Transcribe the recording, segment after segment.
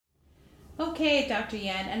Okay, Dr.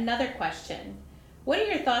 Yan, another question. What are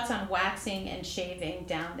your thoughts on waxing and shaving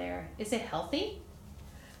down there? Is it healthy?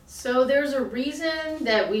 So there's a reason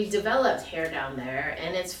that we developed hair down there,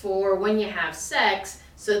 and it's for when you have sex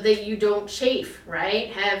so that you don't chafe,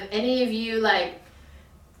 right? Have any of you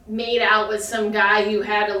made out with some guy who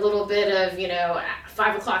had a little bit of,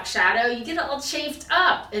 5 o'clock shadow? You get all chafed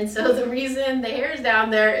up. And so the reason the hair is down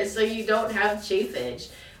there is so you don't have chafage.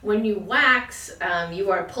 When you wax, you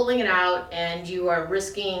are pulling it out and you are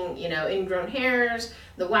risking, ingrown hairs.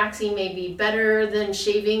 The waxing may be better than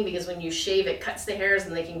shaving because when you shave, it cuts the hairs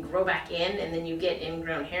and they can grow back in and then you get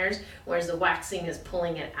ingrown hairs, whereas the waxing is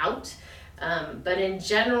pulling it out. But in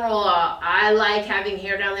general, I like having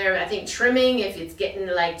hair down there. I think trimming if it's getting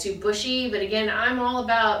too bushy, but again, I'm all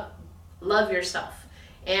about love yourself.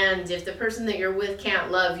 And if the person that you're with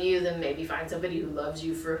can't love you, then maybe find somebody who loves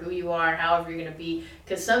you for who you are, however you're going to be.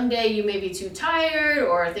 Because someday you may be too tired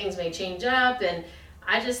or things may change up. And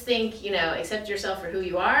I just think, accept yourself for who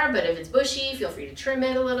you are. But if it's bushy, feel free to trim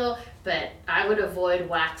it a little. But I would avoid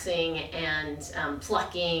waxing and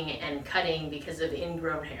plucking and cutting because of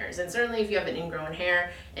ingrown hairs. And certainly if you have an ingrown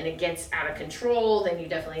hair and it gets out of control, then you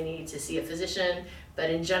definitely need to see a physician.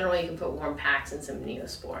 But in general, you can put warm packs and some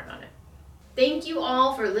Neosporin on it. Thank you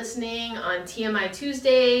all for listening on TMI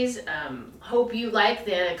Tuesdays. Hope you like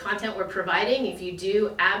the content we're providing. If you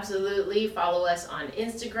do, absolutely follow us on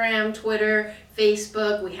Instagram, Twitter,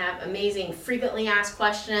 Facebook. We have amazing frequently asked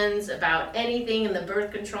questions about anything in the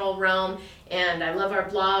birth control realm. And I love our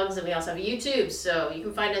blogs, and we also have YouTube. So you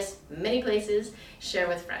can find us many places. Share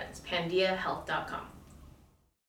with friends. PandiaHealth.com.